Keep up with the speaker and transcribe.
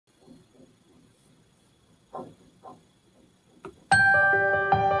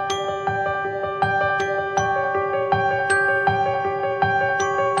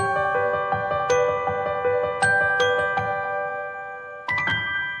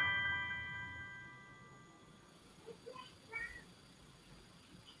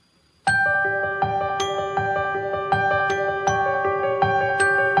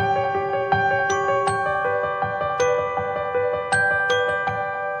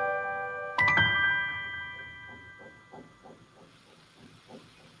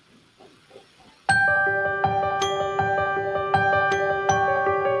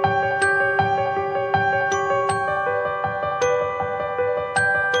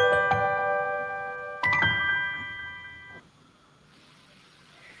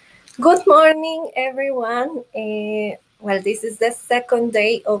Good morning, everyone. Well, this is the second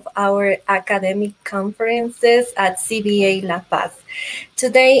day of our academic conferences at CBA La Paz.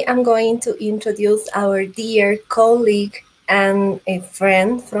 Today, I'm going to introduce our dear colleague and a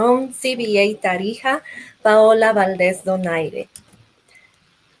friend from CBA Tarija, Paola Valdez Donaire.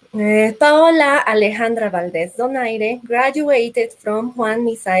 Paola Alejandra Valdez Donaire graduated from Juan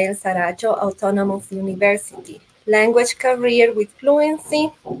Misael Saracho Autonomous University, language career with fluency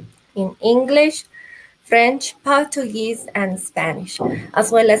in English, French, Portuguese, and Spanish,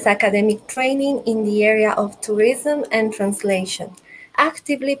 as well as academic training in the area of tourism and translation,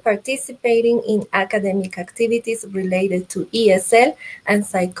 actively participating in academic activities related to ESL and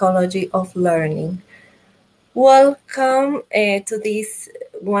psychology of learning. Welcome to this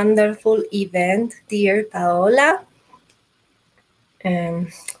wonderful event, dear Paola.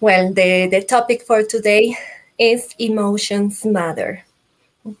 Well, the topic for today is emotions matter.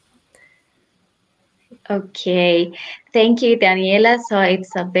 Okay, thank you, Daniela. So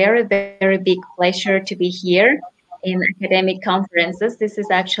it's a very, very big pleasure to be here in academic conferences. This is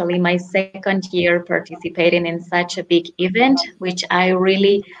actually my second year participating in such a big event, which I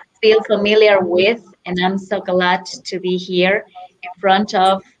really feel familiar with. And I'm so glad to be here in front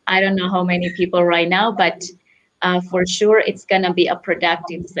of, I don't know how many people right now, but for sure it's going to be a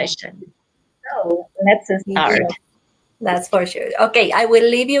productive session. So let's start. Yeah, that's for sure. Okay, I will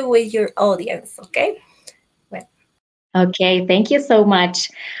leave you with your audience, okay? Okay, thank you so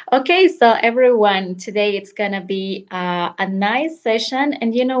much. Okay, so everyone, today it's going to be a nice session.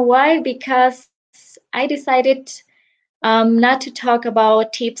 And you know why? Because I decided not to talk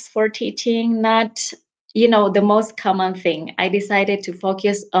about tips for teaching, not, the most common thing. I decided to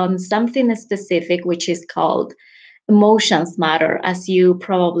focus on something specific, which is called emotions matter, as you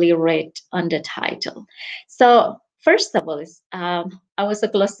probably read on the title. So first of all, I was so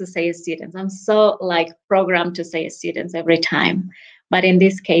close to say students. I'm so programmed to say students every time, but in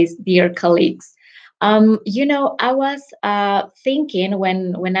this case, dear colleagues. I was thinking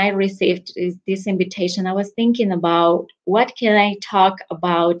when I received this invitation, I was thinking about what can I talk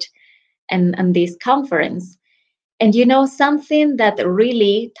about in this conference. And something that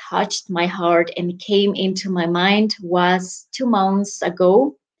really touched my heart and came into my mind was 2 months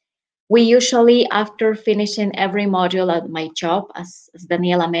ago. We usually, after finishing every module at my job, as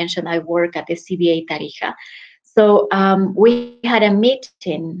Daniela mentioned, I work at the CBA Tarija. So we had a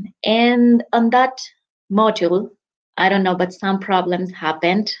meeting, and on that module, I don't know, but some problems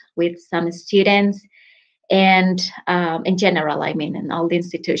happened with some students, and in general, I mean, in all the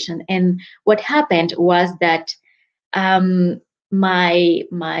institution. And what happened was that my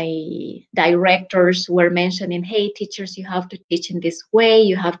directors were mentioning, hey, teachers, you have to teach in this way,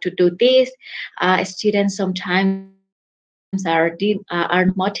 you have to do this. Students sometimes are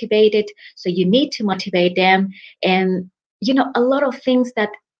motivated, so you need to motivate them. And a lot of things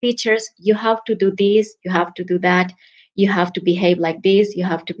that teachers, you have to do this, you have to do that, you have to behave like this, you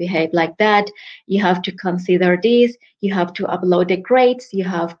have to behave like that, you have to consider this, you have to upload the grades, you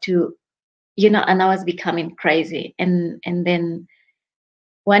have to, and I was becoming crazy. And then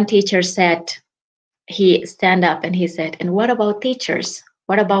one teacher said, he stand up and he said, and what about teachers?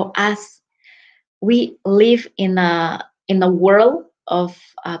 What about us? We live in a world of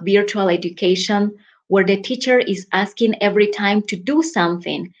virtual education where the teacher is asking every time to do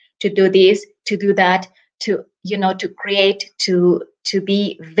something, to do this, to do that, to to create, to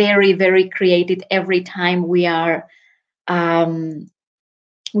be very, very creative every time we are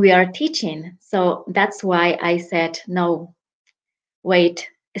teaching. So that's why I said, no, wait,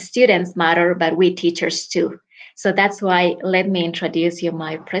 students matter, but we teachers too. So that's why let me introduce you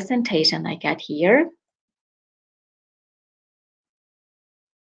my presentation I got here.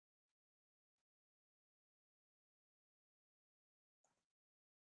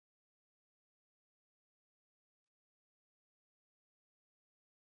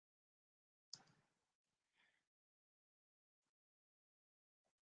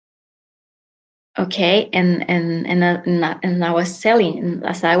 Okay, and I was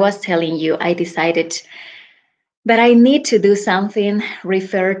as I was telling you, I decided that I need to do something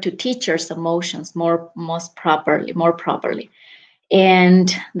refer to teachers' emotions more properly.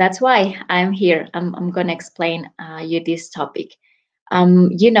 And that's why I'm here. I'm going to explain you this topic.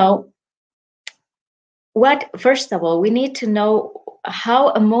 First of all, we need to know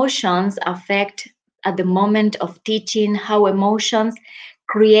how emotions affect at the moment of teaching, how emotions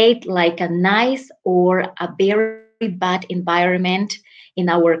create like a nice or a very bad environment in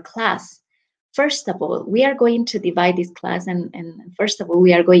our class. First of all, we are going to divide this class, and first of all,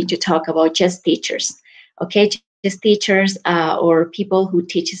 we are going to talk about just teachers, okay? Just teachers or people who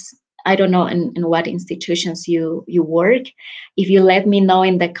teaches I don't know in what institutions you work. If you let me know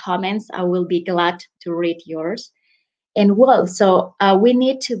in the comments, I will be glad to read yours. And well, so we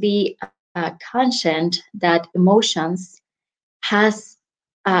need to be conscient that emotions have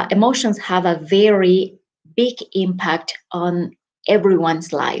a very big impact on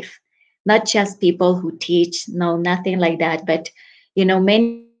everyone's life, not just people who teach, no, nothing like that. But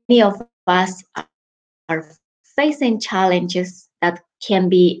many of us are facing challenges that can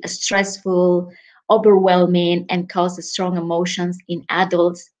be stressful, overwhelming, and cause strong emotions in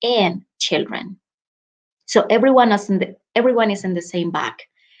adults and children. So everyone is in the same bag.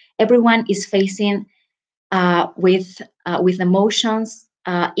 Everyone is facing with emotions,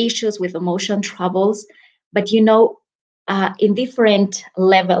 issues with emotion troubles, but in different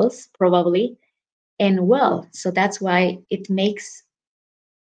levels probably. And well, so that's why it makes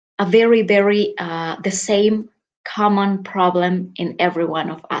a very the same common problem in every one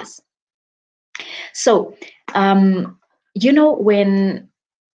of us. So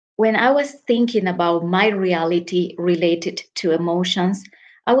when I was thinking about my reality related to emotions,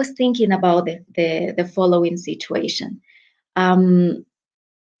 I was thinking about the following situation. Um,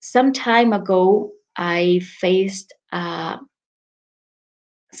 some time ago, I faced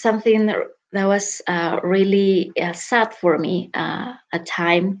something that was really sad for me, a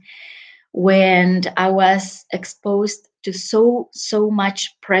time when I was exposed to so much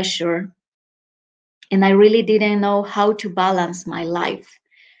pressure, and I really didn't know how to balance my life.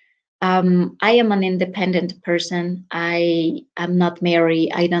 I am an independent person. I am not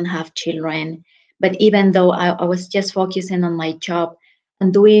married. I don't have children. But even though I was just focusing on my job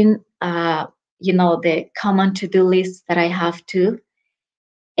and doing, the common to-do list that I have to.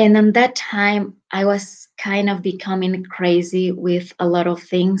 And in that time, I was kind of becoming crazy with a lot of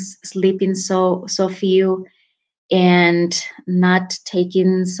things, sleeping so few, and not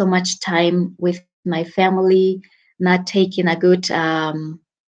taking so much time with my family, not taking a good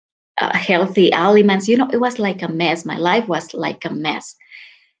healthy elements. It was like a mess. My life was like a mess.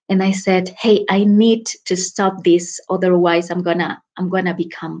 And I said, hey, I need to stop this. Otherwise, I'm gonna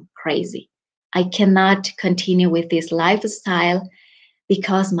become crazy. I cannot continue with this lifestyle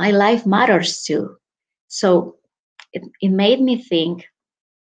because my life matters too. So it made me think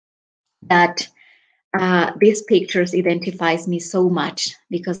that these pictures identifies me so much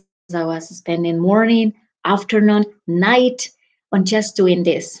because I was spending morning, afternoon, night on just doing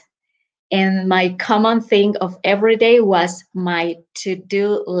this. And my common thing of every day was my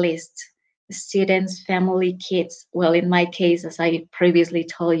to-do list. Students, family, kids. Well, in my case, as I previously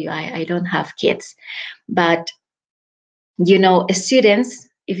told you, I don't have kids. But students,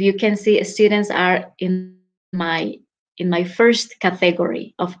 if you can see, students are in my first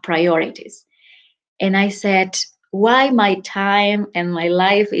category of priorities. And I said, why my time and my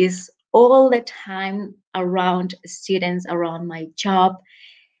life is all the time around students, around my job,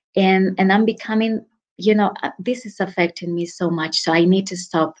 and I'm becoming, this is affecting me so much. So I need to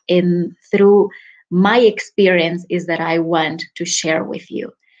stop. And through my experience is that I want to share with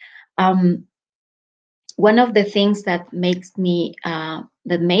you. Um, One of the things that made me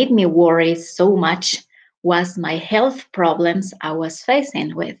worry so much was my health problems I was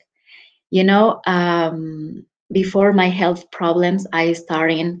facing with. Before my health problems, I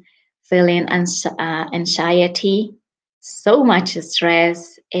started feeling anxiety, so much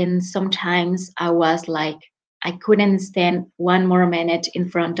stress, and sometimes I was like, I couldn't stand one more minute in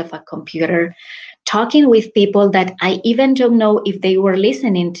front of a computer, talking with people that I even don't know if they were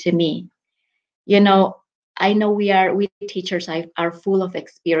listening to me. you know I know we teachers are full of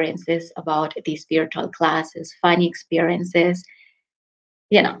experiences about these virtual classes, funny experiences,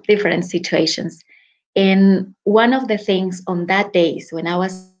 different situations. And one of the things on that days when I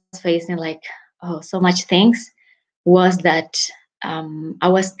was facing like, oh, so much things, was that I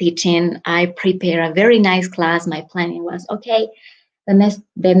was teaching. I prepare a very nice class. My planning was, okay,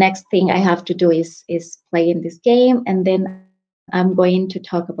 the next thing I have to do is play in this game, and then I'm going to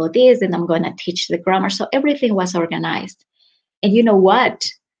talk about this, and I'm going to teach the grammar. So everything was organized. And you know what?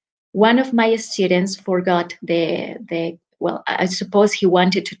 One of my students forgot the well, I suppose he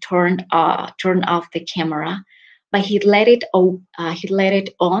wanted to turn off the camera, but he let it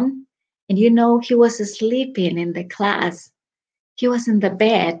on, and he was sleeping in the class. He was in the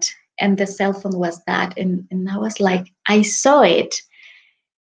bed, and the cell phone was that, and I was like, I saw it,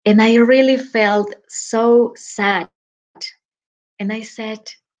 and I really felt so sad. And I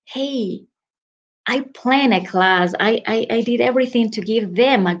said, hey, I planned a class. I did everything to give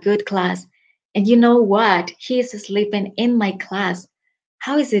them a good class. And you know what? He is sleeping in my class.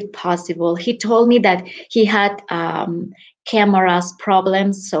 How is it possible? He told me that he had camera's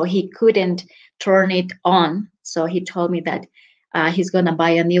problems, so he couldn't turn it on. So he told me that he's gonna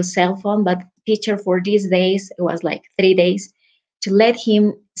buy a new cell phone, but teacher, for these days, it was like 3 days, to let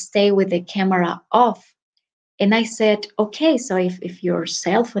him stay with the camera off. And I said, okay, so if your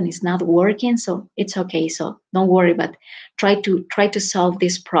cell phone is not working, so it's okay, so don't worry, but try to solve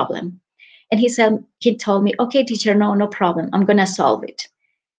this problem. And he told me, okay, teacher, no problem, I'm gonna solve it.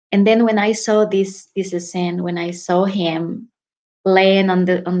 And then when I saw this scene, when I saw him laying on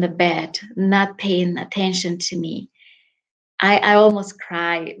the bed, not paying attention to me, I almost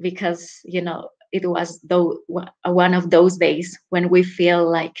cried, because it was one of those days when we feel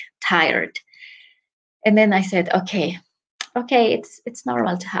like tired. And then I said, okay, it's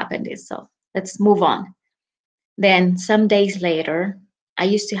normal to happen this, so let's move on. Then some days later, I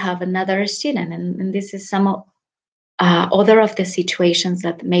used to have another student, and this is some other of the situations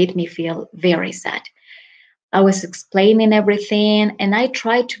that made me feel very sad. I was explaining everything, and I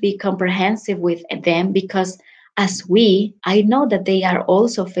tried to be comprehensive with them, because I know that they are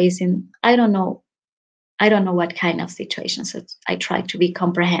also facing, I don't know what kind of situations. So I tried to be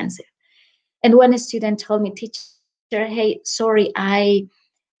comprehensive. And one student told me, teacher, hey, sorry,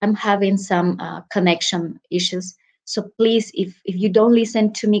 I'm having some connection issues. So please, if you don't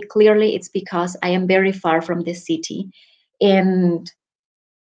listen to me clearly, it's because I am very far from the city. And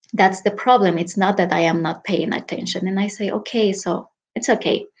that's the problem. It's not that I am not paying attention. And I say, okay, so it's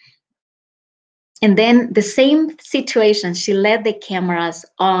okay. And then the same situation, she let the cameras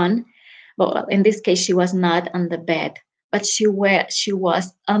on. Well, in this case, she was not on the bed, but she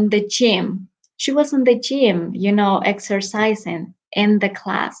was on the gym. She was on the gym, exercising in the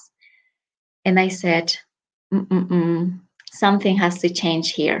class. And I said, something has to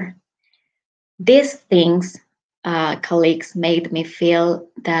change here. These things, colleagues, made me feel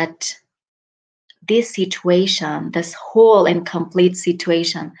that this situation, this whole and complete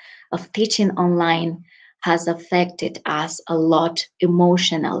situation of teaching online, has affected us a lot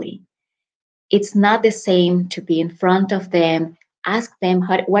emotionally. It's not the same to be in front of them, ask them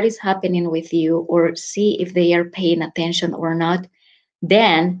what is happening with you, or see if they are paying attention or not,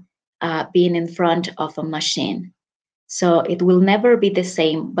 than being in front of a machine. So it will never be the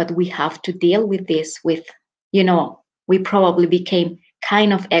same, but we have to deal with this we probably became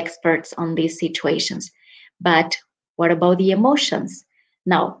kind of experts on these situations. But what about the emotions?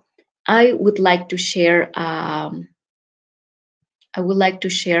 Now, I would like to share a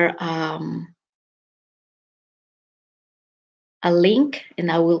link,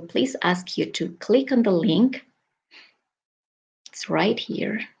 and I will please ask you to click on the link. It's right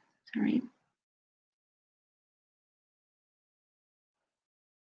here. Sorry.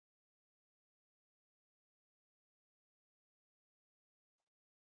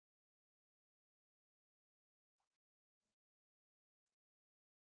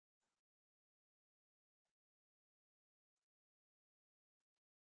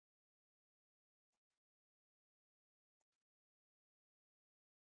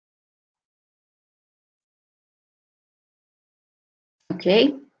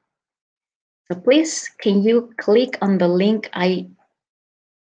 Okay. So please, can you click on the link I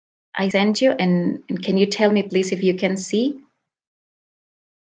sent you, and can you tell me, please, if you can see?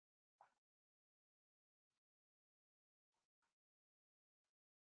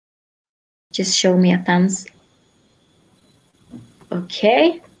 Just show me a thumbs.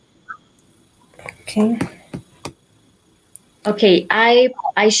 Okay. Okay. Okay,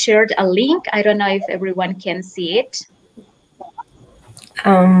 I shared a link. I don't know if everyone can see it.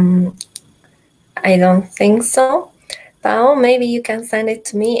 I don't think so. Pao, maybe you can send it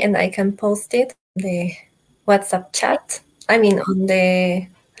to me and I can post it on the WhatsApp chat. I mean on the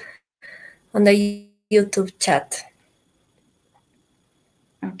YouTube chat.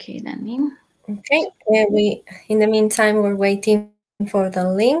 Okay, Danny. Okay. In the meantime, we're waiting for the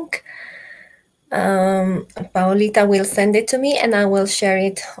link. Paolita will send it to me and I will share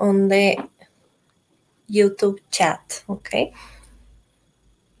it on the YouTube chat. Okay.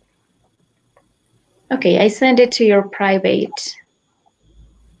 Okay, I send it to your private.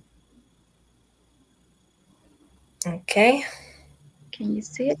 Okay. Can you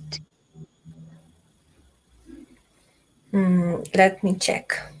see it? Let me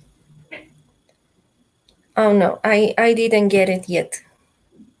check. Oh no, I didn't get it yet.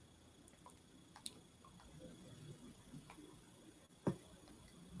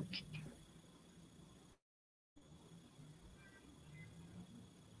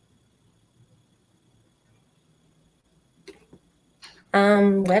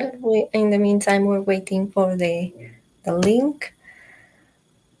 Well, in the meantime, we're waiting for the link.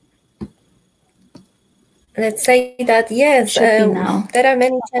 let's say that yes, Should be now. there are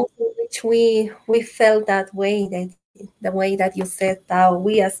many times in which we felt that way, that the way that you said, Pao,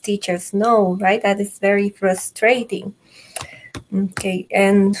 we as teachers know, right? That is very frustrating. Okay,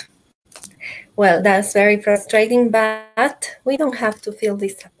 and well, that's very frustrating, but we don't have to feel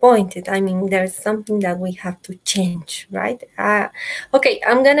disappointed. I mean, there's something that we have to change, right? Okay,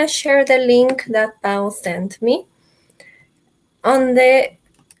 I'm gonna share the link that Pao sent me on the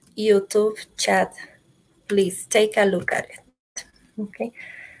YouTube chat. Please take a look at it. Okay,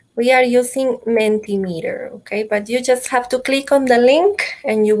 we are using Mentimeter. Okay, but you just have to click on the link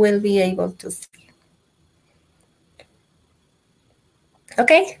and you will be able to see.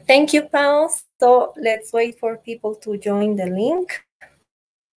 Okay, thank you, Pao. So let's wait for people to join the link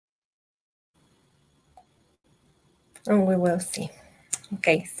and we will see.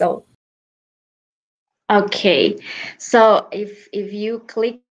 Okay, so Okay, so if you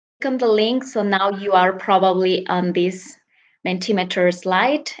click on the link, so now you are probably on this Mentimeter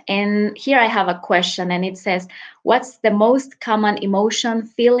slide, and here I have a question, and it says, "What's the most common emotion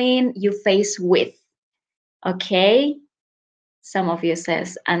feeling you face with?" Okay, some of you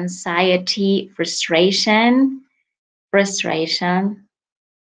says anxiety, frustration.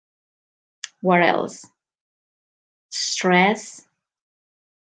 What else? Stress.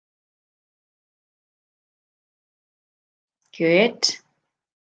 Good.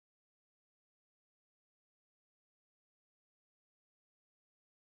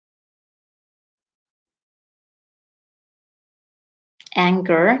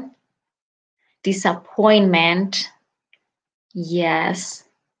 Anger, disappointment. Yes.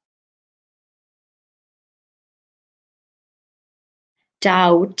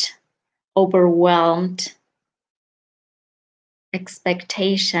 Doubt, overwhelmed,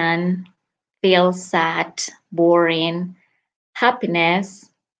 expectation, feel sad, boring, happiness,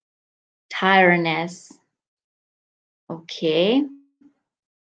 tiredness. Okay.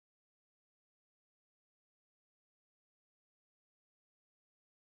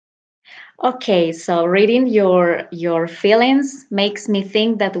 Okay, so reading your feelings makes me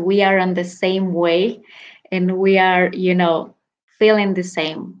think that we are on the same way and we are, feeling the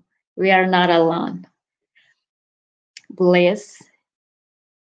same. We are not alone. Bliss,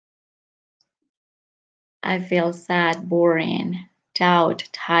 I feel sad, boring, doubt,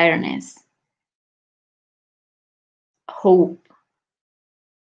 tiredness, hope.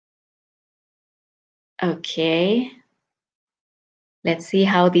 Okay. Let's see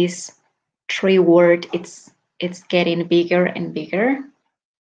how this three word it's getting bigger and bigger.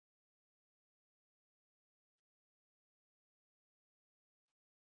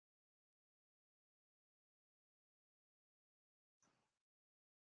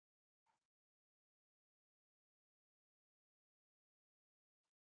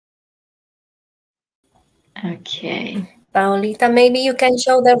 Okay. Paulita, maybe you can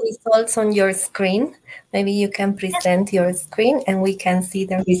show the results on your screen. Maybe you can present your screen and we can see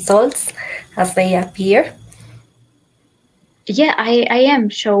the results as they appear. Yeah, I am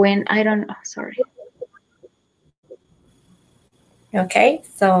showing. I don't. Oh, sorry. Okay,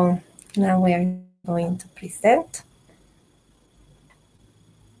 so now we are going to present.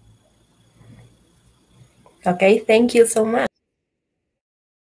 Okay, thank you so much.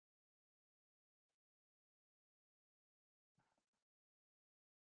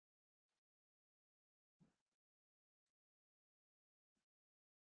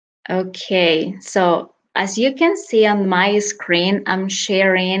 Okay, so as you can see on my screen, I'm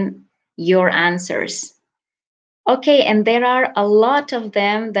sharing your answers. Okay, and there are a lot of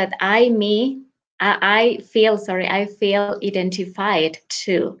them that I feel identified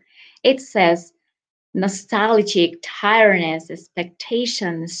too. It says nostalgic, tiredness,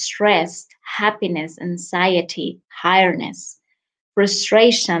 expectation, stress, happiness, anxiety, tiredness,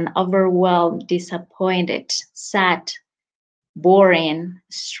 frustration, overwhelmed, disappointed, sad, boring,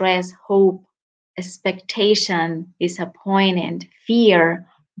 stress, hope, expectation, disappointed, fear,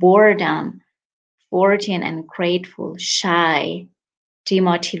 boredom, fortune and grateful, shy,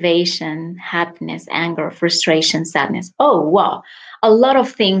 demotivation, happiness, anger, frustration, sadness. Oh, wow. A lot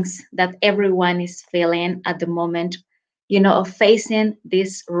of things that everyone is feeling at the moment, of facing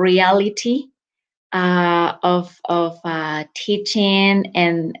this reality of teaching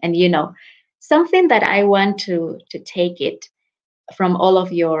and something that I want to take it from all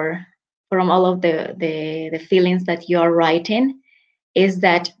of your from all of the feelings that you are writing is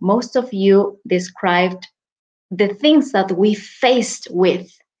that most of you described the things that we faced with.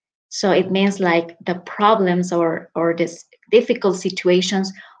 So it means like the problems or this difficult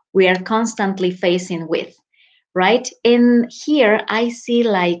situations we are constantly facing with, right? In here I see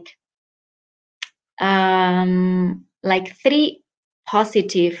like like three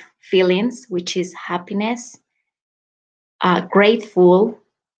positive feelings, which is happiness, grateful.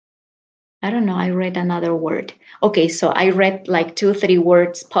 I don't know, I read another word. Okay, so I read like two, three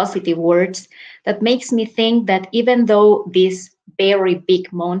words, positive words, that makes me think that even though this very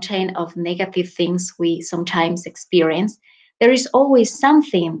big mountain of negative things we sometimes experience, there is always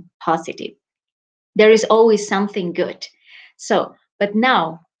something positive. There is always something good. So, but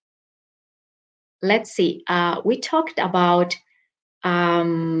now let's see. We talked about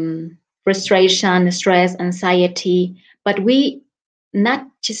frustration, stress, anxiety, but we not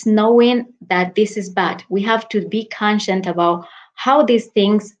just knowing that this is bad. We have to be conscious about how these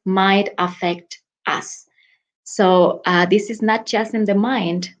things might affect us. So this is not just in the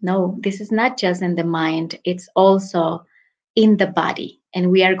mind. No, this is not just in the mind. It's also in the body, and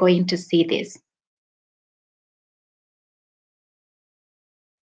we are going to see this.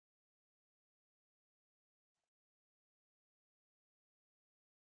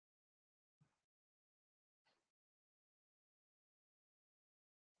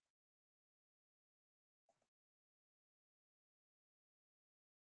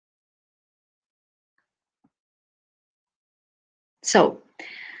 So,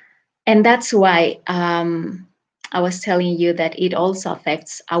 and that's why I was telling you that it also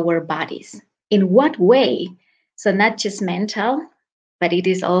affects our bodies. In what way? So not just mental, but it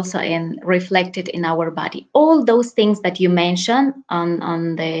is also reflected in our body. All those things that you mentioned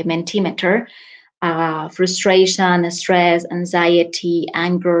on the Mentimeter, frustration, stress, anxiety,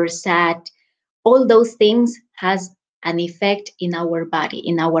 anger, sad, all those things has an effect in our body,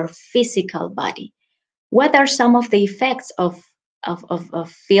 in our physical body. What are some of the effects of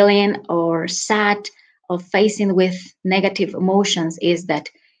feeling or sad, of facing with negative emotions? Is that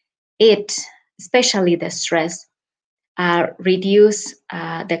it, especially the stress, reduce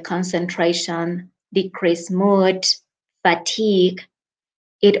the concentration, decrease mood, fatigue.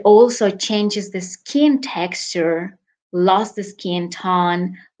 It also changes the skin texture, loss the skin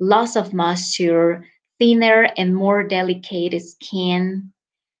tone, loss of moisture, thinner and more delicate skin.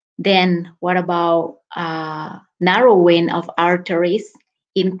 Then what about narrowing of arteries,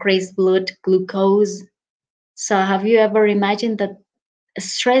 increased blood glucose? So have you ever imagined that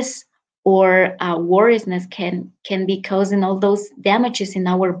stress or worriousness can be causing all those damages in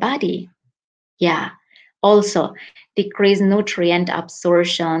our body? Yeah. Also, decreased nutrient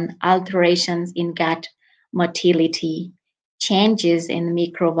absorption, alterations in gut motility, changes in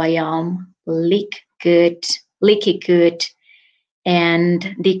microbiome, leaky gut,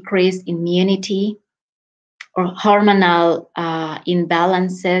 and decreased immunity, or hormonal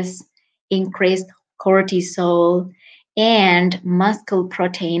imbalances, increased cortisol, and muscle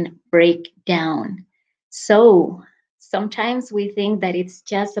protein breakdown. So sometimes we think that it's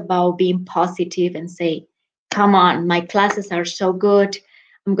just about being positive and say, come on, my classes are so good.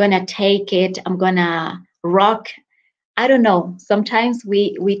 I'm going to take it. I'm going to rock. I don't know. Sometimes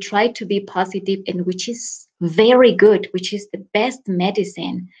we try to be positive, and which is very good, which is the best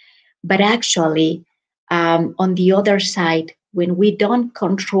medicine. But actually, on the other side, when we don't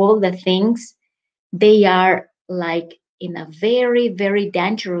control the things, they are like in a very, very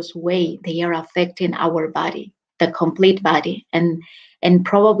dangerous way. They are affecting our body, the complete body. And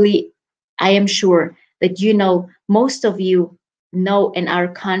probably, I am sure that most of you know and are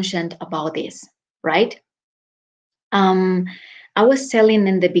conscient about this, right? Um, I was telling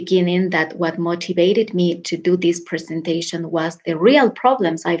in the beginning that what motivated me to do this presentation was the real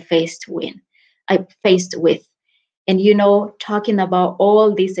problems I faced with. And talking about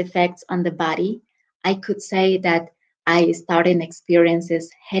all these effects on the body, I could say that I started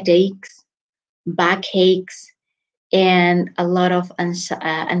experiences headaches, backaches, and a lot of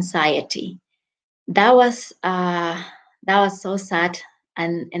anxiety. That was so sad,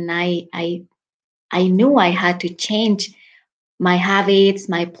 and I knew I had to change my habits,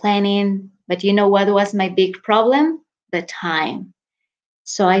 my planning. But you know what was my big problem? The time.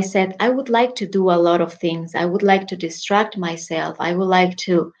 So I said, I would like to do a lot of things. I would like to distract myself. I would like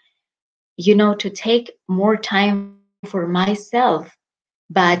to, to take more time for myself.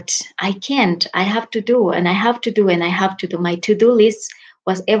 But I can't. I have to do, and I have to do, and I have to do. My to-do list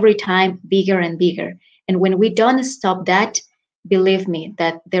was every time bigger and bigger. And when we don't stop that, believe me,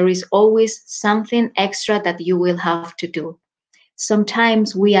 that there is always something extra that you will have to do.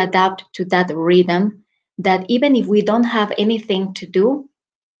 Sometimes we adapt to that rhythm, that even if we don't have anything to do,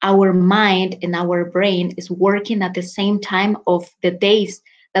 our mind and our brain is working at the same time of the days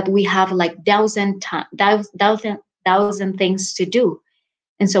that we have like thousand things to do.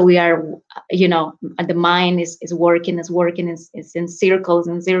 And so we are, the mind is working, is in circles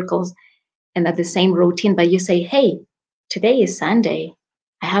and circles. and at the same routine, but you say, hey, today is Sunday.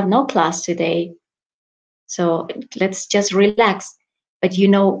 I have no class today. So let's just relax. But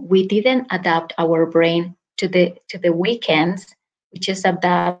we didn't adapt our brain to the weekends. We just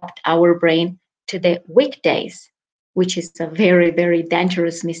adapt our brain to the weekdays, which is a very, very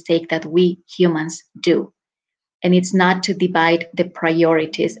dangerous mistake that we humans do. And it's not to divide the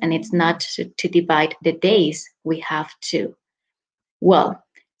priorities, and it's not to divide the days we have to. Well,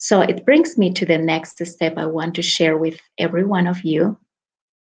 so it brings me to the next step I want to share with every one of you.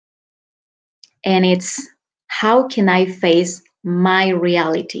 And it's, how can I face my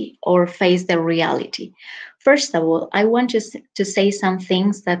reality or face the reality? First of all, I want to say some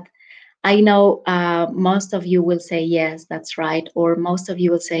things that I know most of you will say, yes, that's right. Or most of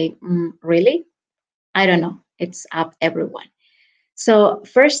you will say, really? I don't know. It's up everyone. So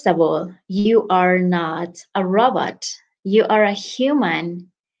first of all, you are not a robot. You are a human.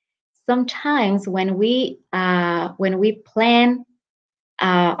 Sometimes when we plan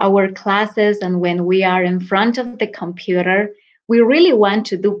our classes and when we are in front of the computer, we really want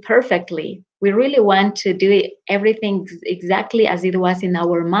to do perfectly. We really want to do everything exactly as it was in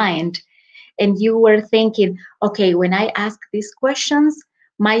our mind. And you were thinking, okay, when I ask these questions,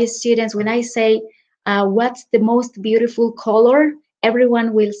 my students, when I say, what's the most beautiful color?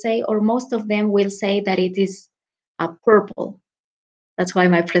 Everyone will say, or most of them will say that it is purple. That's why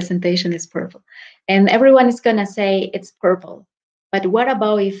my presentation is purple. And everyone is going to say it's purple. But what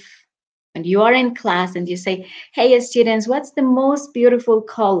about if when you are in class and you say, hey, students, what's the most beautiful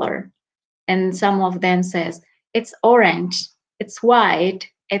color? And some of them says, it's orange, it's white,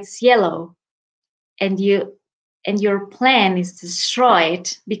 it's yellow. And your plan is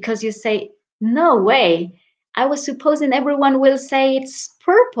destroyed because you say, no way. I was supposing everyone will say it's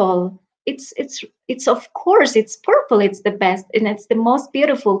purple. It's of course it's purple. It's the best and it's the most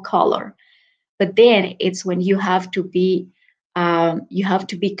beautiful color. But then it's when you have to be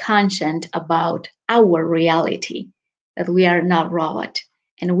conscient about our reality, that we are not robot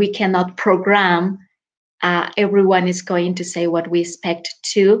and we cannot program. Everyone is going to say what we expect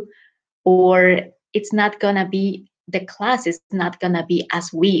to, or it's not gonna be, the class is not gonna be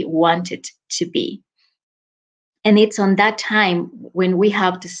as we want it to be. And it's on that time when we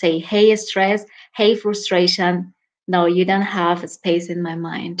have to say, hey, stress, hey, frustration, no, you don't have a space in my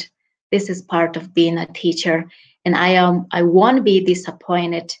mind. This is part of being a teacher. And I won't be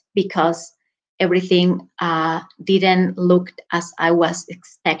disappointed because everything didn't look as I was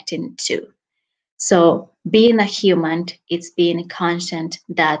expecting to. So being a human, it's being conscious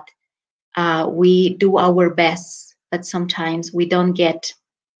that we do our best, but sometimes we don't get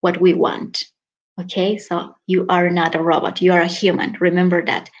what we want. Okay, so you are not a robot, you are a human. Remember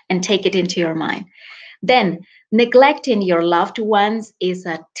that and take it into your mind. Then, neglecting your loved ones is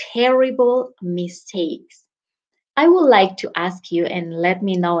a terrible mistake. I would like to ask you and let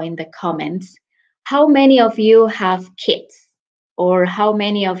me know in the comments, how many of you have kids or how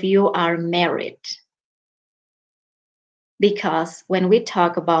many of you are married? Because when we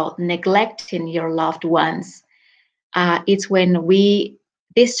talk about neglecting your loved ones, it's when we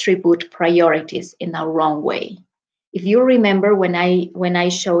distribute priorities in a wrong way. If you remember when I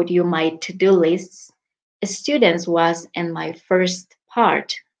showed you my to-do lists, students was in my first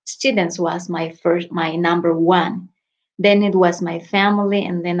part. Students was my number one. Then it was my family,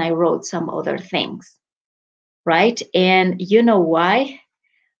 and then I wrote some other things, right? And you know why?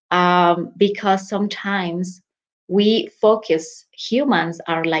 Because sometimes humans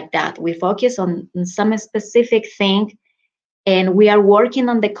are like that. We focus on some specific thing and we are working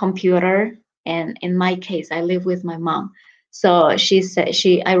on the computer. And in my case, I live with my mom. So she said,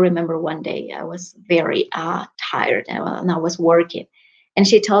 I remember one day I was very tired and I was working. And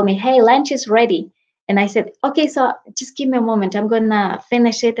she told me, hey, lunch is ready. And I said, okay, so just give me a moment. I'm going to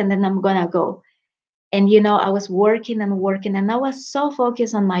finish it and then I'm going to go. And, I was working and working and I was so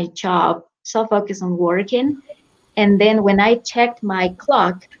focused on my job, so focused on working. And then when I checked my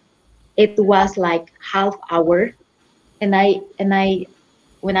clock, it was like half hour. And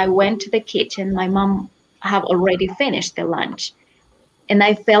when I went to the kitchen, my mom have already finished the lunch. And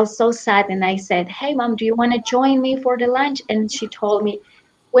I felt so sad. And I said, hey, mom, do you want to join me for the lunch? And she told me,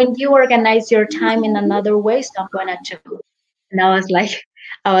 when you organize your time in another way, so I'm going to do. And I was like,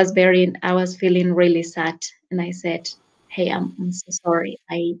 I was feeling really sad. And I said, hey, I'm so sorry.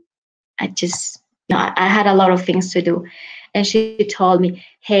 I just, I had a lot of things to do. And she told me,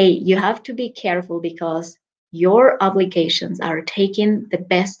 hey, you have to be careful because your obligations are taking the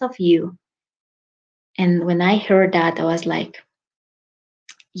best of you. And when I heard that, I was like,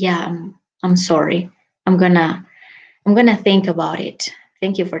 yeah, I'm sorry. I'm gonna think about it.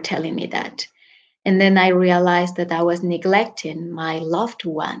 Thank you for telling me that. And then I realized that I was neglecting my loved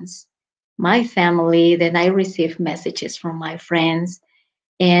ones, my family. Then I received messages from my friends.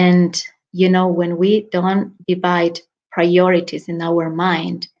 And, when we don't divide priorities in our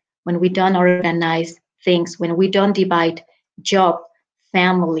mind, when we don't organize things, when we don't divide job,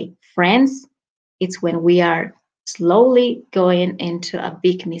 family, friends, it's when we are slowly going into a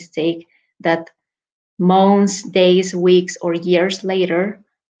big mistake that months, days, weeks, or years later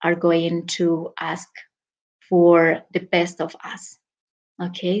are going to ask for the best of us.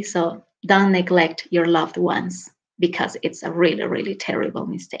 Okay, so don't neglect your loved ones because it's a really, really terrible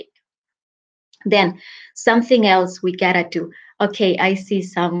mistake. Then something else we gotta do. Okay, I see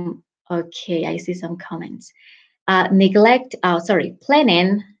some. Okay, I see some comments.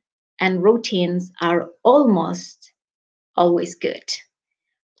 Planning and routines are almost always good.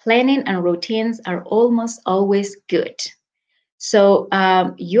 Planning and routines are almost always good. So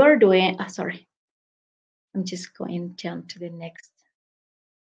you're doing. Sorry, I'm just going down to the next.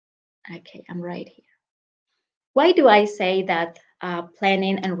 Okay, I'm right here. Why do I say that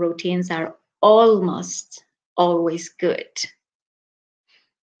planning and routines are almost always good?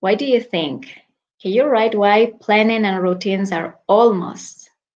 Why do you think? Can you write why planning and routines are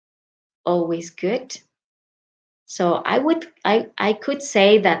almost always good? So I could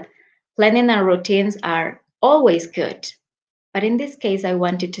say that planning and routines are always good, but in this case, I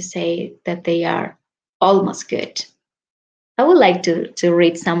wanted to say that they are almost good. I would like to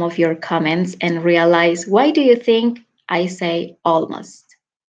read some of your comments and realize why do you think I say almost?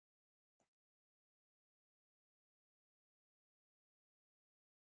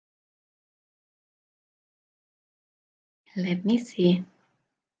 Let me see.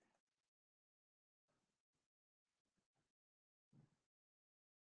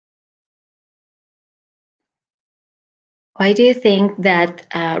 Why do you think that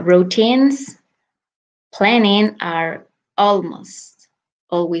routines, planning are almost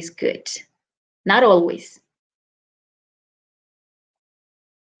always good? Not always.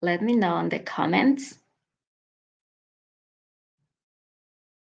 Let me know in the comments.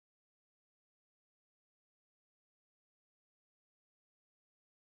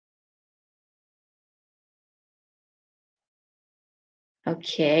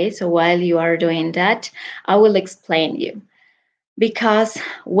 Okay, so while you are doing that, I will explain you. Because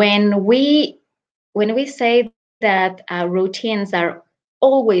when we say that routines are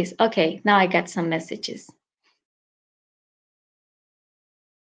always okay, now I got some messages.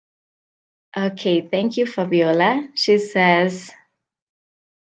 Okay, thank you, Fabiola. She says,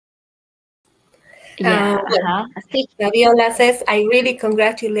 yeah. Fabiola says, I really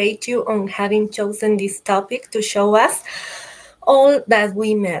congratulate you on having chosen this topic to show us all that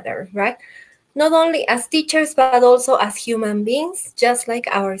we matter, right? Not only as teachers, but also as human beings, just like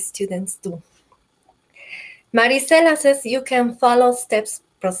our students do. Marisela says you can follow steps,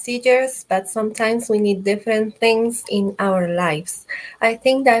 procedures, but sometimes we need different things in our lives. I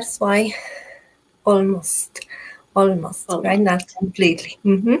think that's why almost, right? Not completely.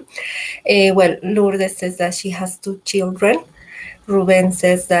 Well, Lourdes says that she has 2 children. Ruben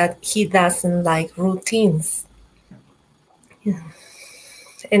says that he doesn't like routines. Yeah.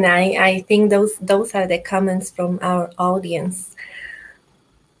 And I think those are the comments from our audience.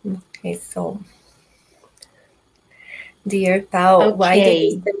 Okay, so dear Pao, okay, why did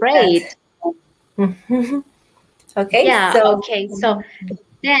you say great. That? Okay. Yeah, okay. So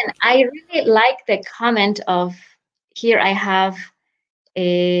then I really like the comment of here I have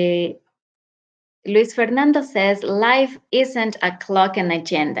Luis Fernando says life isn't a clock and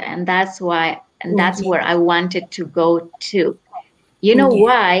agenda, and that's where I wanted to go to. You know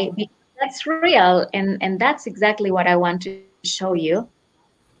why? Because that's real, and that's exactly what I want to show you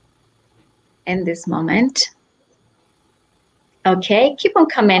in this moment. Okay, keep on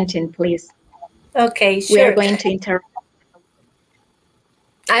commenting, please. Okay, sure. We are going to interrupt.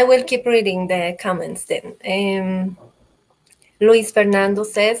 I will keep reading the comments then. Luis Fernando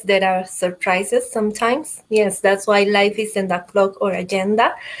says there are surprises sometimes. Yes, that's why life isn't a clock or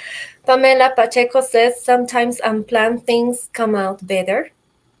agenda. Pamela Pacheco says sometimes unplanned things come out better.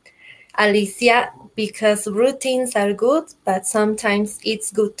 Alicia, because routines are good, but sometimes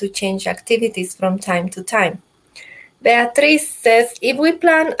it's good to change activities from time to time. Beatriz says, if we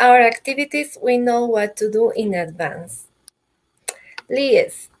plan our activities, we know what to do in advance.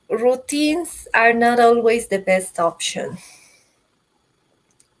 Lies, routines are not always the best option.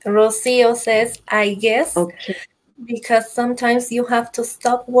 Rocio says, I guess, because sometimes you have to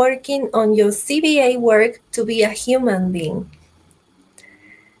stop working on your CBA work to be a human being.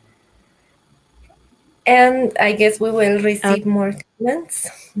 And I guess we will receive more comments.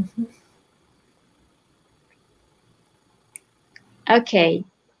 Okay.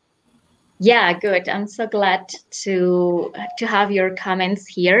 Yeah, good. I'm so glad to have your comments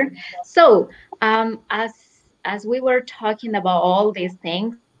here. So, as we were talking about all these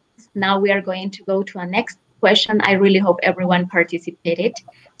things, now we are going to go to our next question. I really hope everyone participated.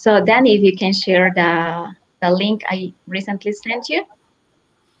 So then, if you can share the link I recently sent you.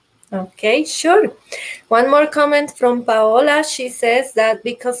 Okay, sure. One more comment from Paola. She says that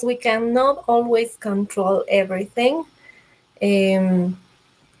because we cannot always control everything,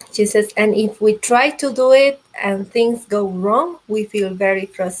 she says, and if we try to do it and things go wrong, we feel very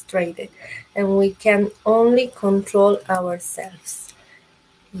frustrated and we can only control ourselves.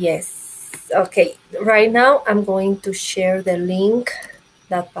 Yes. Okay. Right now, I'm going to share the link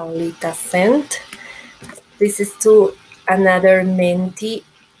that Paulita sent. This is to another Menti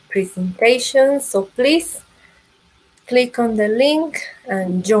presentation. So please click on the link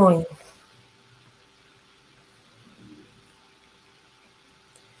and join.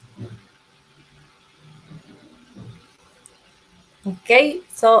 Okay,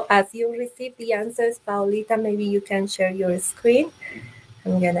 so as you receive the answers, Paulita, maybe you can share your screen.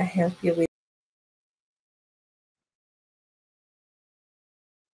 I'm gonna help you with.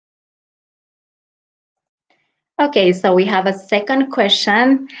 Okay, so we have a second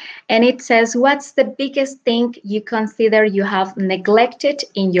question, and it says, what's the biggest thing you consider you have neglected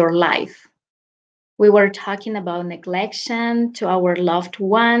in your life? We were talking about neglection to our loved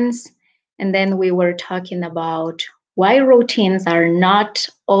ones, and then we were talking about why routines are not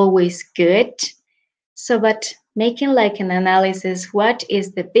always good. So, but making like an analysis, what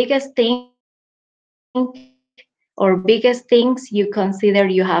is the biggest thing or biggest things you consider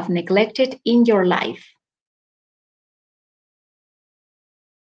you have neglected in your life?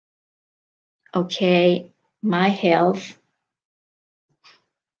 Okay, my health,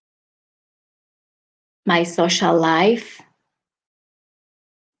 my social life.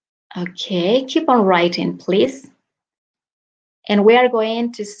 Okay, keep on writing, please. And we are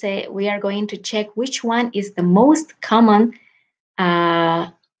going to check which one is the most common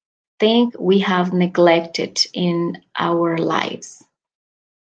thing we have neglected in our lives.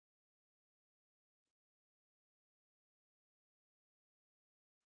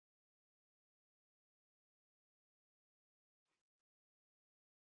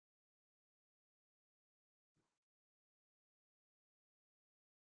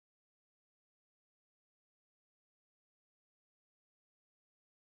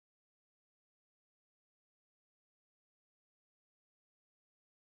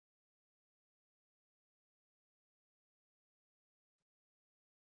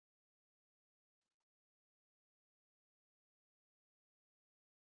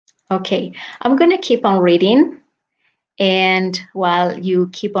 Okay, I'm going to keep on reading. And while you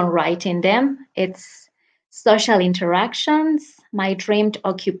keep on writing them, it's social interactions, my dreamed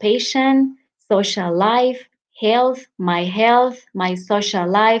occupation, social life, health, my social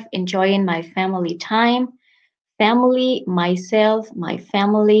life, enjoying my family time, family, myself, my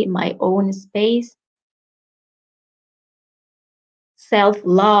family, my own space, self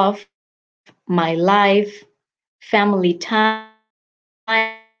love, my life, family time.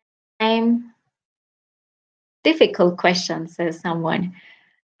 Difficult question, says someone.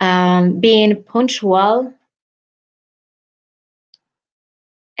 Being punctual,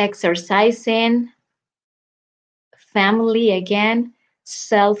 exercising, family again,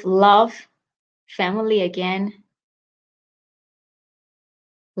 self love, family again,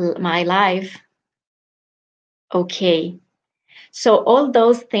 my life. Okay. So all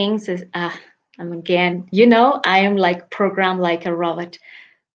those things is again, I am like programmed like a robot.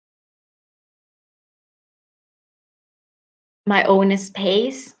 My own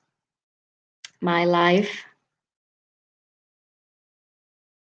space, my life.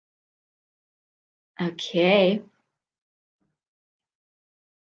 Okay.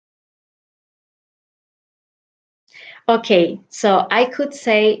 Okay, so I could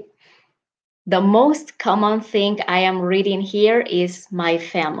say the most common thing I am reading here is my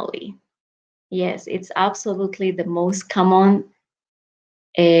family. Yes, it's absolutely the most common.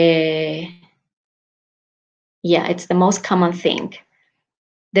 Uh, yeah, it's the most common thing.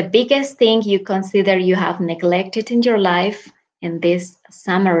 The biggest thing you consider you have neglected in your life, in this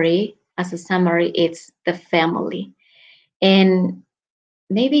summary, as a summary, it's the family. And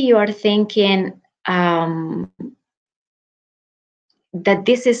maybe you are thinking that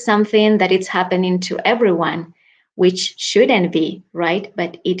this is something that it's happening to everyone, which shouldn't be, right?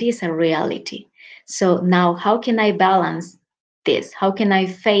 But it is a reality. So now, how can I balance this? How can I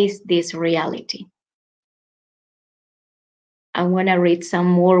face this reality? I'm going to read some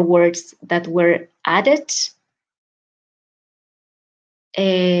more words that were added.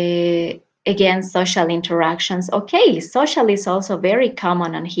 Again, social interactions. Okay, social is also very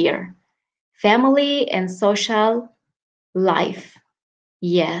common on here. Family and social life.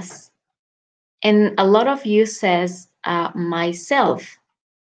 Yes. And a lot of you says myself.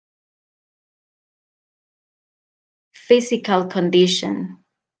 Physical condition.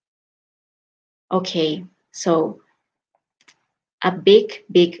 Okay, so a big,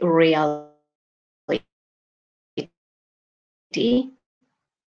 big reality. I'm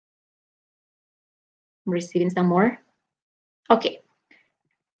receiving some more. Okay.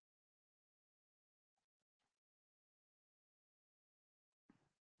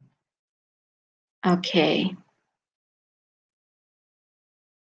 Okay.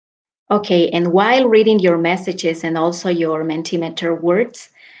 Okay, and while reading your messages and also your Mentimeter words,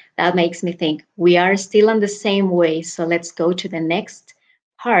 that makes me think we are still on the same way. So let's go to the next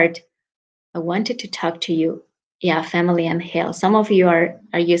part. I wanted to talk to you. Yeah, family and health. Some of you are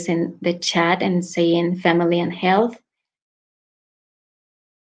using the chat and saying family and health.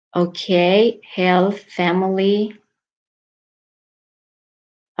 Okay, health, family.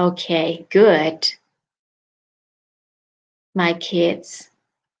 Okay, good. My kids.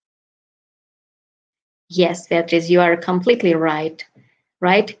 Yes, Beatrice, you are completely right.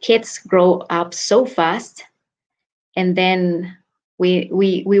 Right? Kids grow up so fast, and then we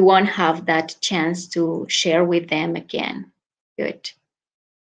won't have that chance to share with them again. Good.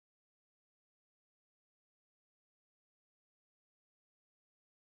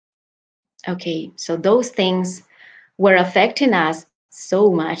 Okay, so those things were affecting us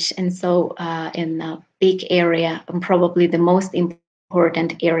so much and so in a big area and probably the most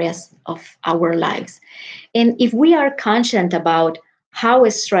important areas of our lives. And if we are conscious about how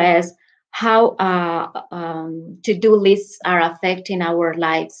stress, how to-do lists are affecting our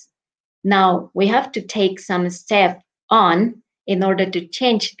lives, now we have to take some step on in order to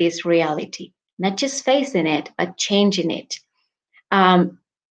change this reality, not just facing it, but changing it. Um,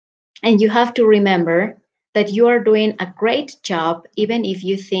 and you have to remember that you are doing a great job, even if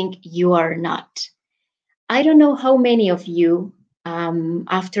you think you are not. I don't know how many of you,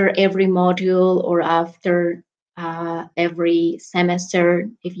 after every module or after every semester,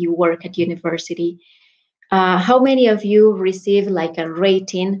 if you work at university, how many of you receive like a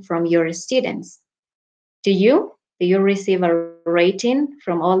rating from your students? Do you? Do you receive a rating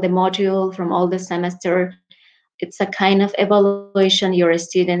from all the module, from all the semester? It's a kind of evaluation your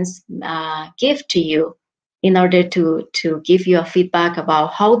students give to you in order to give you a feedback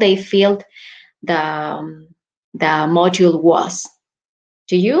about how they feel the module was.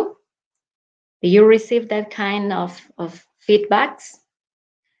 Do you? Do you receive that kind of feedbacks?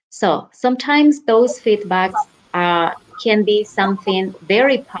 So sometimes those feedbacks can be something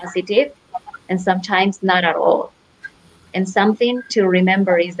very positive and sometimes not at all. And something to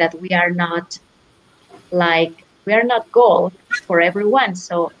remember is that we are not gold for everyone.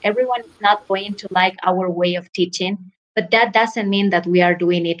 So everyone is not going to like our way of teaching, but that doesn't mean that we are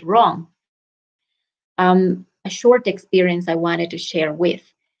doing it wrong. A short experience I wanted to share with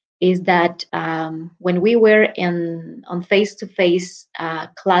is that when we were in on face-to-face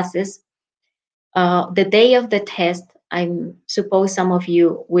classes, the day of the test, I suppose some of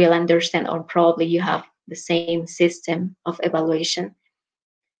you will understand, or probably you have the same system of evaluation.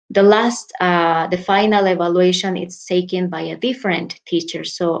 The final evaluation is taken by a different teacher.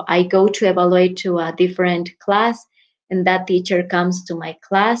 So I go to evaluate to a different class, and that teacher comes to my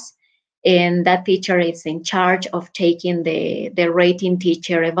class, and that teacher is in charge of taking the rating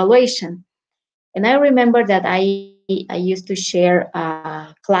teacher evaluation. And I remember that I used to share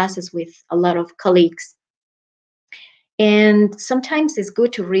classes with a lot of colleagues. And sometimes it's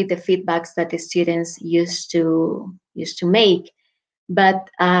good to read the feedbacks that the students used to make. But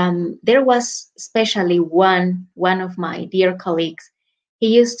there was especially one of my dear colleagues.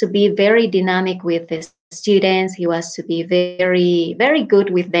 He used to be very dynamic with the students. He was to be very good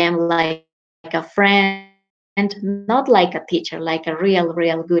with them, like a friend, not like a teacher, like a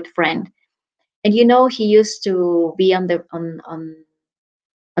real good friend. And he used to be on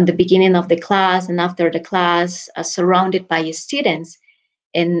the beginning of the class and after the class, surrounded by his students.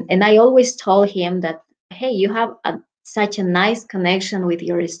 And I always told him that, hey, you have such a nice connection with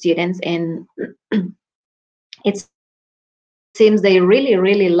your students, and it seems they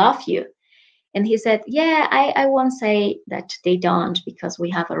really love you. And he said, yeah, I won't say that they don't, because we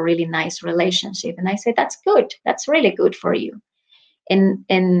have a really nice relationship. And I said, that's good, that's really good for you.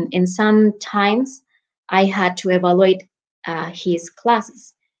 And sometimes I had to evaluate his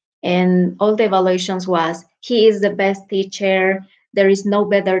classes, and all the evaluations was, he is the best teacher. There is no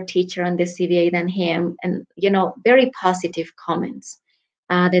better teacher on the CVA than him. And, very positive comments.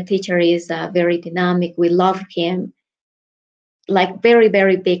 The teacher is very dynamic. We love him. Like very,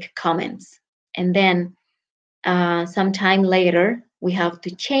 very big comments. And then sometime later, we have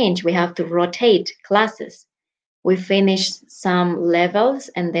to change. We have to rotate classes. We finished some levels,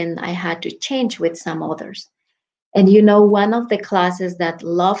 and then I had to change with some others. And one of the classes that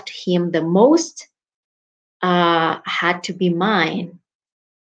loved him the most had to be mine.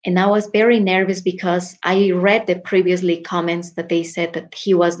 And I was very nervous because I read the previously comments that they said that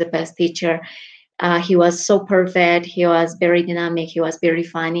he was the best teacher. He was so perfect. He was very dynamic. He was very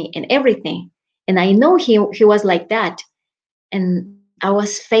funny and everything. And I know he was like that. And I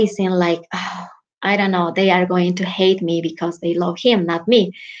was facing like, oh, I don't know, they are going to hate me because they love him, not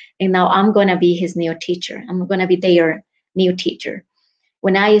me. And now I'm going to be his new teacher. I'm going to be their new teacher.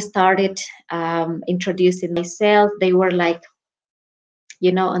 When I started introducing myself, they were like,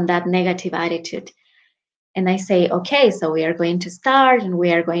 on that negative attitude. And I say, okay, so we are going to start and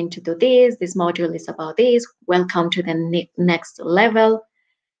we are going to do this. This module is about this. Welcome to the next level.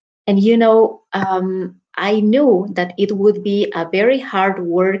 And, I knew that it would be a very hard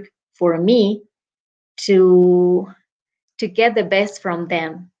work for me to get the best from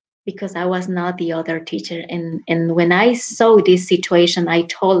them because I was not the other teacher. And when I saw this situation, I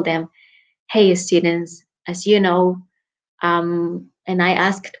told them, hey, students, as you know, and I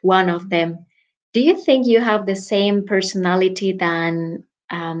asked one of them, do you think you have the same personality than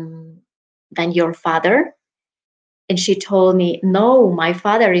your father? And she told me, no, my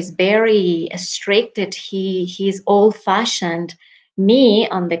father is very strict. He's old-fashioned. Me,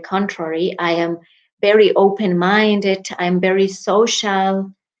 on the contrary, I am very open-minded. I'm very social.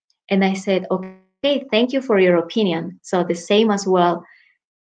 And I said, okay, thank you for your opinion. So the same as well,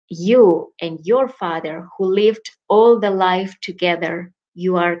 you and your father who lived all the life together,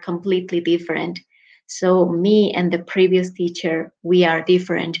 you are completely different. So me and the previous teacher, we are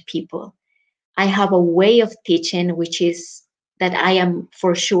different people. I have a way of teaching, which is that I am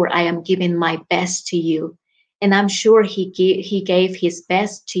for sure I am giving my best to you. And I'm sure he gave his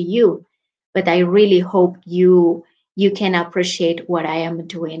best to you. But I really hope you can appreciate what I am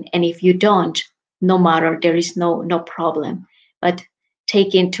doing. And if you don't, no matter, there is no problem. But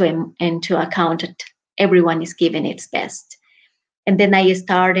take into account that everyone is giving its best. And then I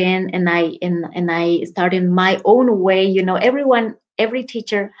started and I started my own way. Every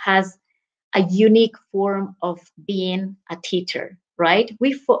teacher has a unique form of being a teacher, right?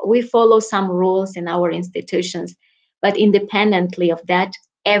 We follow some rules in our institutions, but independently of that,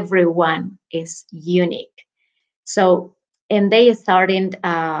 everyone is unique. So, and they started,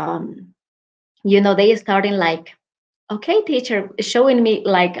 they started like, okay, teacher, showing me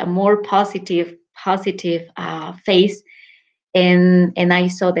like a more positive face, and I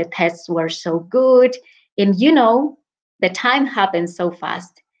saw the tests were so good, and the time happened so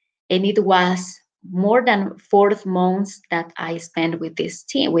fast, and it was more than 4 months that I spent with this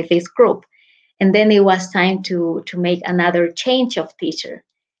team, with this group, and then it was time to make another change of teacher,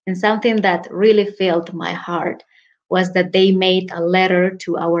 and something that really filled my heart was that they made a letter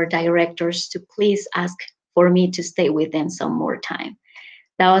to our directors to please ask for me to stay with them some more time.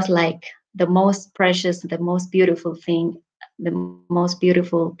 That was like the most precious, the most beautiful thing, the most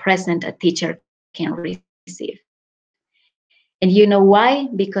beautiful present a teacher can receive. And you know why?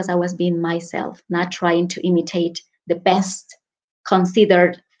 Because I was being myself, not trying to imitate the best,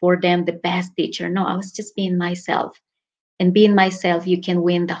 considered for them the best teacher. No, I was just being myself. And being myself, you can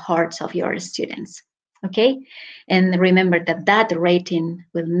win the hearts of your students. Okay? And remember that rating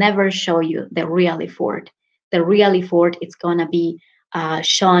will never show you the real effort. The real effort is going to be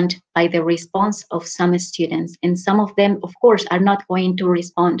shown by the response of some students. And some of them, of course, are not going to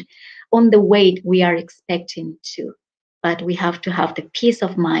respond on the way we are expecting to. But we have to have the peace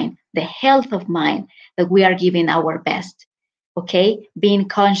of mind, the health of mind that we are giving our best. Okay? Being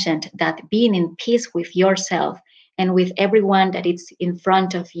conscious that being in peace with yourself and with everyone that is in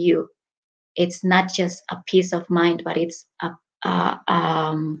front of you, it's not just a peace of mind, but it's a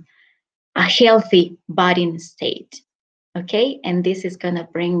healthy body state. Okay, and this is going to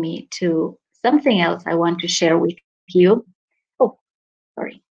bring me to something else I want to share with you. Oh,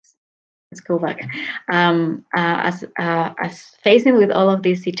 sorry. Let's go back. As facing with all of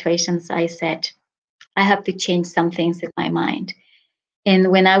these situations, I said I have to change some things in my mind.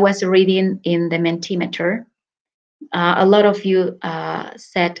 And when I was reading in the Mentimeter, a lot of you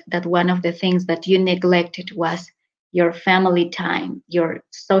said that one of the things that you neglected was your family time, your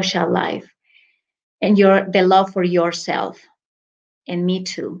social life, and the love for yourself. And me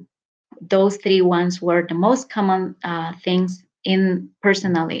too. those three ones were the most common things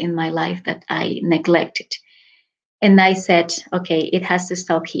personally in my life that I neglected. And I said, okay, it has to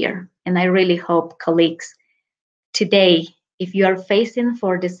stop here. And I really hope colleagues today, if you are facing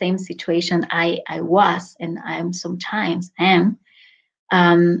for the same situation I was, and I'm sometimes am,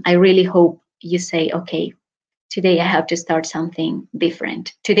 I really hope you say, okay, today I have to start something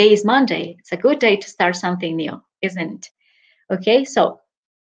different. Today is Monday. It's a good day to start something new, isn't it? Okay, so,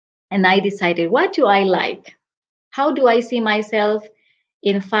 and I decided, what do I like? How do I see myself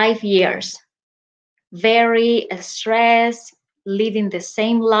in 5 years? Very stressed, living the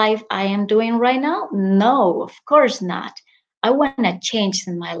same life I am doing right now? No, of course not. I want to change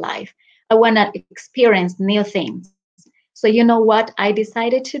in my life. I want to experience new things. So, you know what I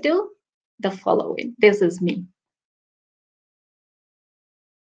decided to do? The following. This is me.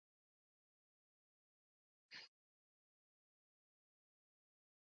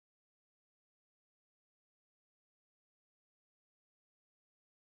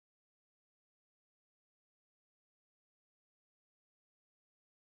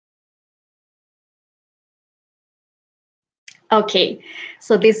 Okay,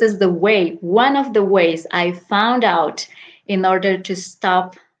 so this is the way, one of the ways I found out in order to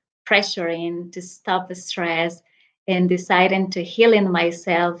stop pressuring, to stop the stress, and deciding to healing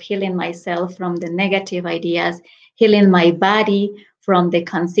myself from the negative ideas, healing my body from the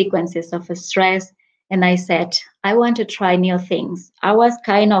consequences of stress. And I said, I want to try new things. I was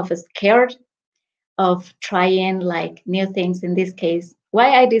kind of scared of trying like new things. In this case,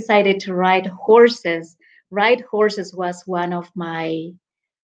 why I decided to ride horses. Ride horses was one of my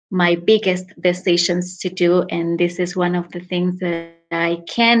biggest decisions to do, and this is one of the things that I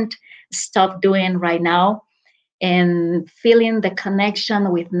can't stop doing right now. And feeling the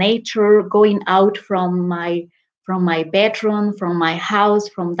connection with nature, going out from my bedroom, from my house,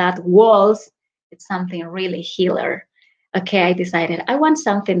 from that walls, it's something really healer. Okay, I decided I want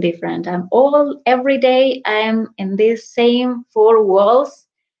something different. Every day I'm in these same four walls,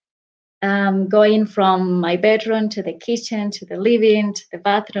 going from my bedroom to the kitchen to the living to the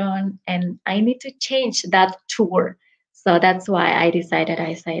bathroom, and I need to change that tour. So that's why I decided,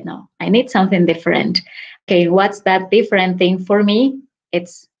 I say, no, I need something different. Okay, what's that different thing for me?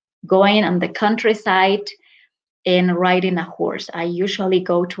 It's going on the countryside and riding a horse. I usually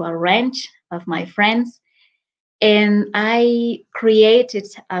go to a ranch of my friends, and I created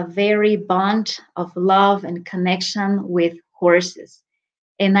a very bond of love and connection with horses.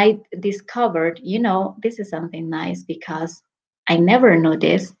 And I discovered, this is something nice because I never knew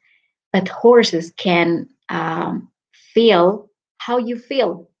this, but horses can feel how you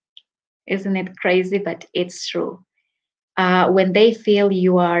feel. Isn't it crazy? But it's true. When they feel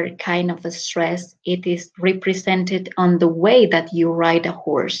you are kind of stressed, it is represented on the way that you ride a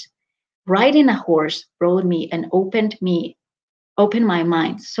horse. Riding a horse brought me and opened my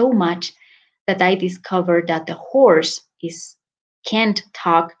mind so much that I discovered that the horse can't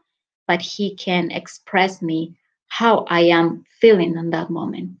talk, but he can express me how I am feeling in that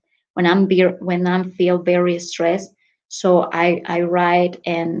moment. When I'm feel very stressed, so I ride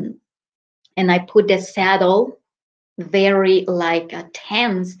and I put the saddle very like a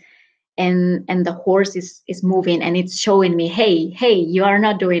tense, and the horse is moving and it's showing me, hey, you are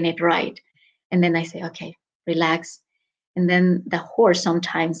not doing it right. And then I say, okay, relax. And then the horse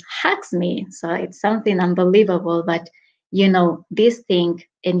sometimes hugs me, so it's something unbelievable. But this thing,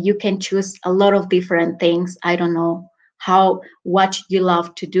 and you can choose a lot of different things. I don't know what you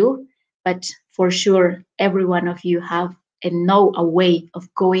love to do, but for sure every one of you have and know a way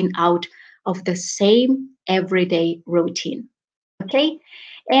of going out of the same everyday routine. Okay,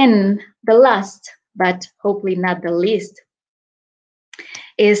 and the last, but hopefully not the least,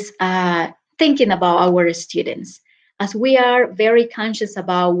 is thinking about our students. As we are very conscious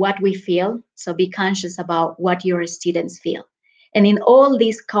about what we feel, so be conscious about what your students feel. And in all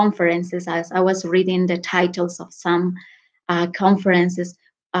these conferences, as I was reading the titles of some conferences,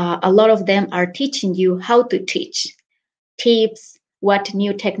 a lot of them are teaching you how to teach, tips, what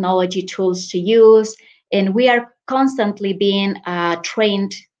new technology tools to use. And we are constantly being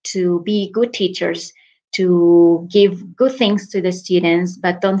trained to be good teachers, to give good things to the students,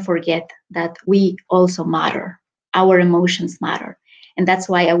 but don't forget that we also matter. Our emotions matter. And that's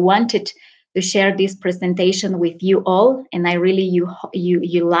why I wanted to share this presentation with you all. And I really,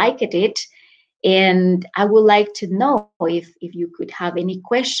 you liked it. And I would like to know if you could have any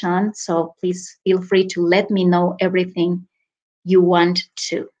questions. So please feel free to let me know everything you want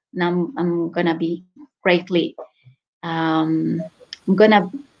to. And I'm gonna be greatly, I'm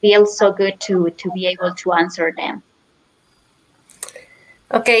gonna feel so good to be able to answer them.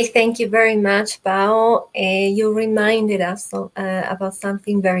 Okay, thank you very much, Pao. You reminded us about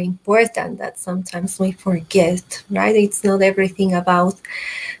something very important that sometimes we forget, right? It's not everything about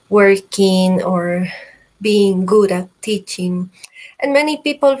working or being good at teaching. And many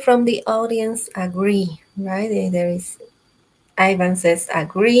people from the audience agree, right? There is Ivan says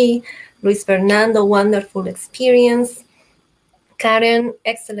agree. Luis Fernando, wonderful experience. Karen,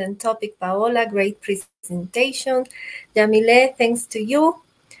 excellent topic. Paola, great presentation. Yamile, thanks to you.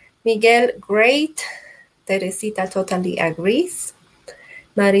 Miguel, great. Teresita totally agrees.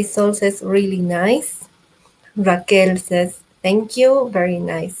 Marisol says, really nice. Raquel says, thank you, very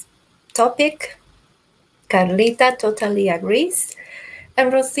nice topic. Carlita totally agrees.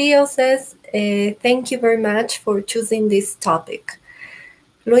 And Rocio says, thank you very much for choosing this topic.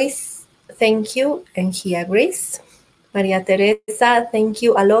 Luis, thank you, and he agrees. Maria Teresa, thank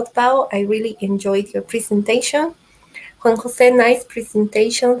you a lot, Pao. I really enjoyed your presentation. Juan Jose, nice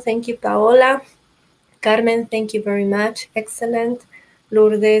presentation. Thank you, Paola. Carmen, thank you very much. Excellent.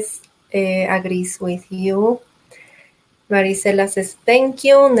 Lourdes agrees with you. Marisela says thank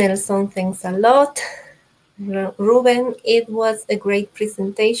you. Nelson, thanks a lot. Ruben, it was a great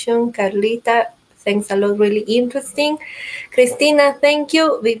presentation. Carlita, thanks a lot, really interesting. Christina, thank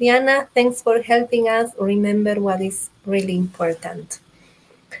you. Viviana, thanks for helping us remember what is really important.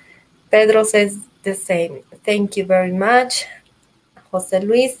 Pedro says the same. Thank you very much. Jose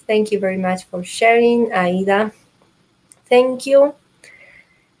Luis, thank you very much for sharing. Aida, thank you.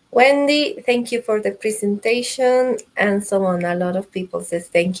 Wendy, thank you for the presentation, and so on. A lot of people says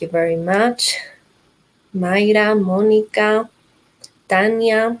thank you very much. Mayra, Monica,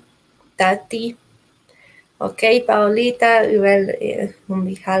 Tanya, Tati. Okay, Paolita, well, on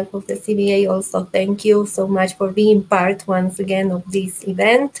behalf of the CBA, also thank you so much for being part once again of this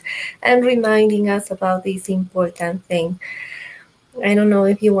event and reminding us about this important thing. I don't know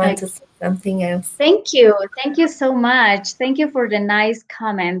if you want to say something else. Thank you. Thank you so much. Thank you for the nice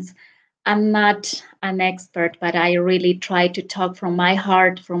comments. I'm not an expert, but I really try to talk from my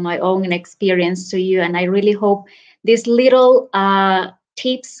heart, from my own experience to you. And I really hope these little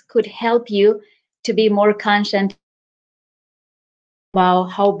tips could help you to be more conscious about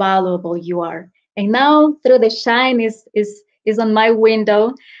how valuable you are. And now, through the shine is on my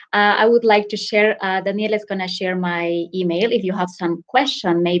window. I would like to share. Daniela is gonna share my email. If you have some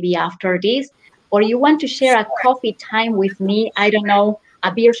question, maybe after this, or you want to share a coffee time with me, I don't know,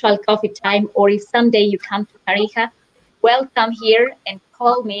 a virtual coffee time, or if someday you come to Tarija, welcome here and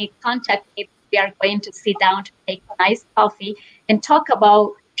call me, contact me. We are going to sit down to take a nice coffee and talk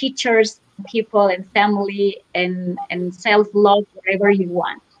about teachers, people, and family, and self-love, wherever you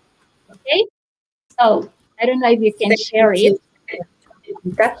want. Okay? So I don't know if you can share Thank it.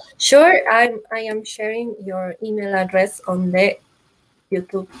 you. Sure, I am sharing your email address on the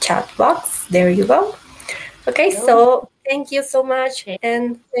YouTube chat box. There you go. Okay, so thank you so much,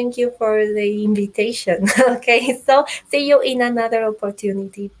 and thank you for the invitation. Okay, so see you in another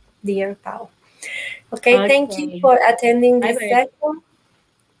opportunity, dear Pao. Okay, thank you for attending this session.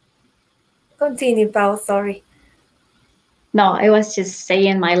 Continue, Pao, sorry. No, I was just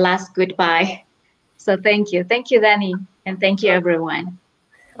saying my last goodbye. So thank you. Thank you, Danny. And thank you, everyone.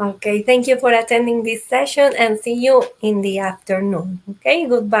 Okay, thank you for attending this session and see you in the afternoon. Okay,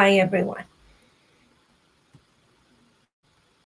 goodbye, everyone.